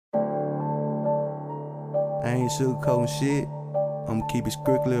I ain't sugarcoating shit. I'ma keep it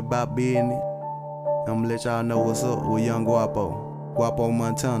strictly about business. I'ma let y'all know what's up with young Guapo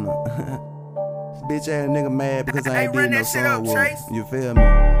Montana. Bitch ass nigga mad because I ain't did no song with him. You feel me?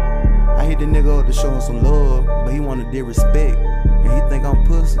 I hit the nigga up to show him some love, but he wanna disrespect, and he think I'm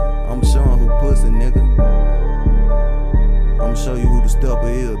pussy. I'ma show him who pussy, nigga. I'ma show you who the stepper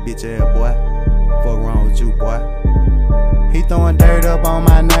is, bitch ass boy. Fuck wrong with you, boy. He throwing dirt up on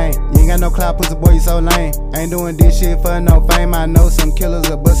my name. You ain't got no clout, pussy boy, you so lame. Ain't doing this shit for no fame. I know some killers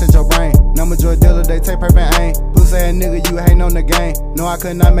will bust at your brain. Number drug dealer, they take perfect aim. Pussy ass nigga, you hatin' on the game. No, I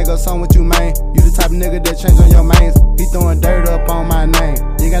could not make a song with you, man. You the type of nigga that change on your mains. He throwing dirt up on my name.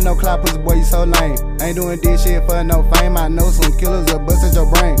 You ain't got no clout, pussy boy, you so lame. Ain't doing this shit for no fame. I know some killers will bust at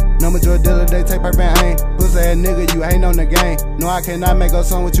your brain. Number drug dealer, they take perfect aim. Pussy ass nigga, you hatin' on the game. No, I cannot make a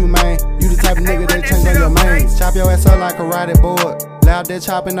song with you, man. You the type of nigga that change on your mains. Chop your ass up like a karate board. Loud that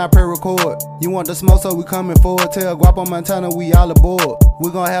chopping, I pre-record. You want the smoke, so we coming forward. Tell Guapo Montana we all aboard.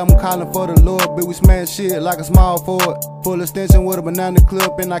 We gon' have them calling for the Lord, but we smash shit like a small Ford. Full extension with a banana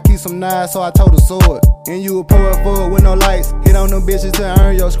clip, and I keep some knives, so I told the sword. And you a poor forward with no lights. Hit on them bitches to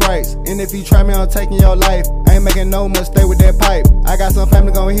earn your stripes. And if you try me, I'm taking your life. I ain't making no mistake with that pipe. I got some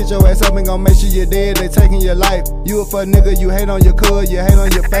family gon' hit your ass up and gon' make sure you're dead. They taking your life. You a fuck nigga, you hate on your cuz, you hate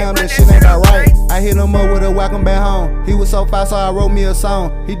on your fam. That shit ain't alright. I hit him up with a welcome back home. He was so fast, so I wrote me a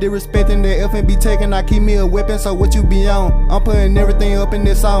song. He disrespecting that F and be taking, I keep me a whipping, so what you be on? I'm putting everything up in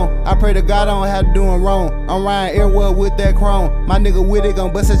this song. I pray to God I don't have to do him wrong. I'm riding everywhere with that chrome. My nigga with it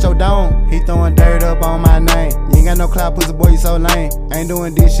gon' bust at your dome. He throwing dirt up on my name. You ain't got no clout, pussy boy, you so lame. Ain't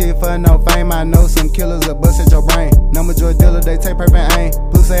doing this shit for no fame. I know some killers will bust at your brain. Number drug dealer, they take perfect aim.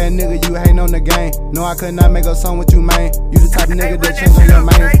 Pussy ass nigga, you hatin' on the game. No, I could not make a song with you, man. You the type of nigga that change on your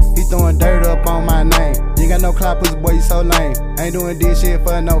main. He throwing dirt up on my name. You ain't got no clout, pussy boy, you so lame. Ain't doing this shit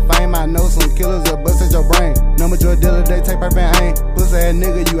for no fame. I know some killers will bust at your brain. Number drug dealer, they take perfect aim. Pussy ass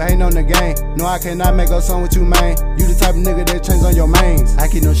nigga, you hatin' on the game. No, I cannot make a song with you, man. You the type of nigga that change on your mains. I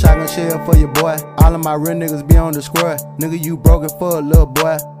keep no shotgun shell for your boy. All of my real niggas be on the square. Nigga, you broken for a little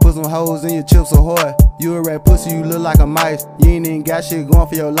boy. Put some hoes in your chips so hard. You a rat pussy, you look like a mice. You ain't even got shit going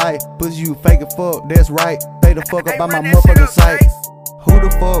for your life. Pussy, you fake it fuck, that's right. Pay the fuck up by my motherfucking sight. Who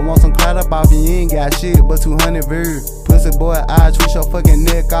the fuck want some clout up off you? You ain't got shit but 200 views. Pussy boy, I twist your fucking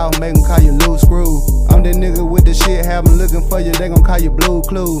neck off, make them call you loose screw. I'm that nigga with the shit, have them looking for you, they gon' call you blue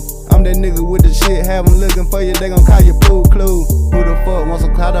clue. I'm that nigga with the shit, have them looking for you, they gon' call you blue clue. Who the fuck want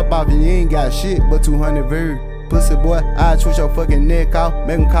some clout up off you? You ain't got shit but 200 views. Pussy boy, I twist your fucking neck off,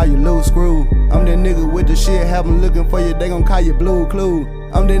 make them call you loose screw. I'm that nigga with the shit, have them looking for you, they gon' call you blue clue.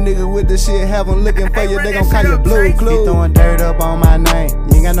 I'm that nigga with the shit, have them looking for you, they gon' call you blue clue. He throwing dirt up on my name.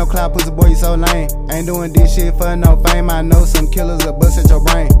 You ain't got no clout, pussy boy, you so lame. Ain't doing this shit for no fame. I know some killers will bust at your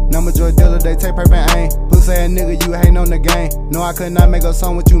brain. Number drug dealer, they take perfect aim. Pussy ass nigga, you hatin' on the game. No, I could not make a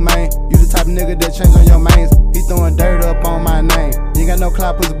song with you, man. You the type of nigga that change on your mains. He throwing dirt up on my name. You ain't got no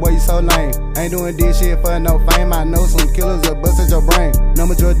clout, pussy boy, you so lame. Ain't doing this shit for no fame. I know some killers will bust at your brain.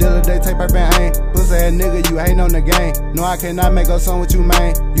 Number drug dealer, they take perfect aim. Pussy ass nigga, you hatin' on the game. No, I cannot make a song with you,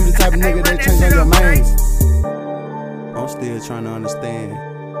 man. You the type of nigga that change on your mains. I'm still trying to understand,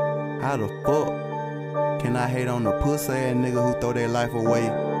 how the fuck can I hate on the pussy ass nigga who throw their life away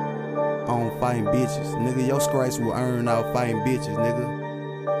on fighting bitches? Nigga, your scratch will earn out fighting bitches, nigga.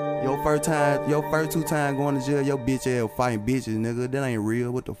 Your first 2 times going to jail, your bitch ass fighting bitches, nigga. That ain't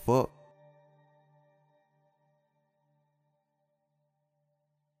real. What the fuck?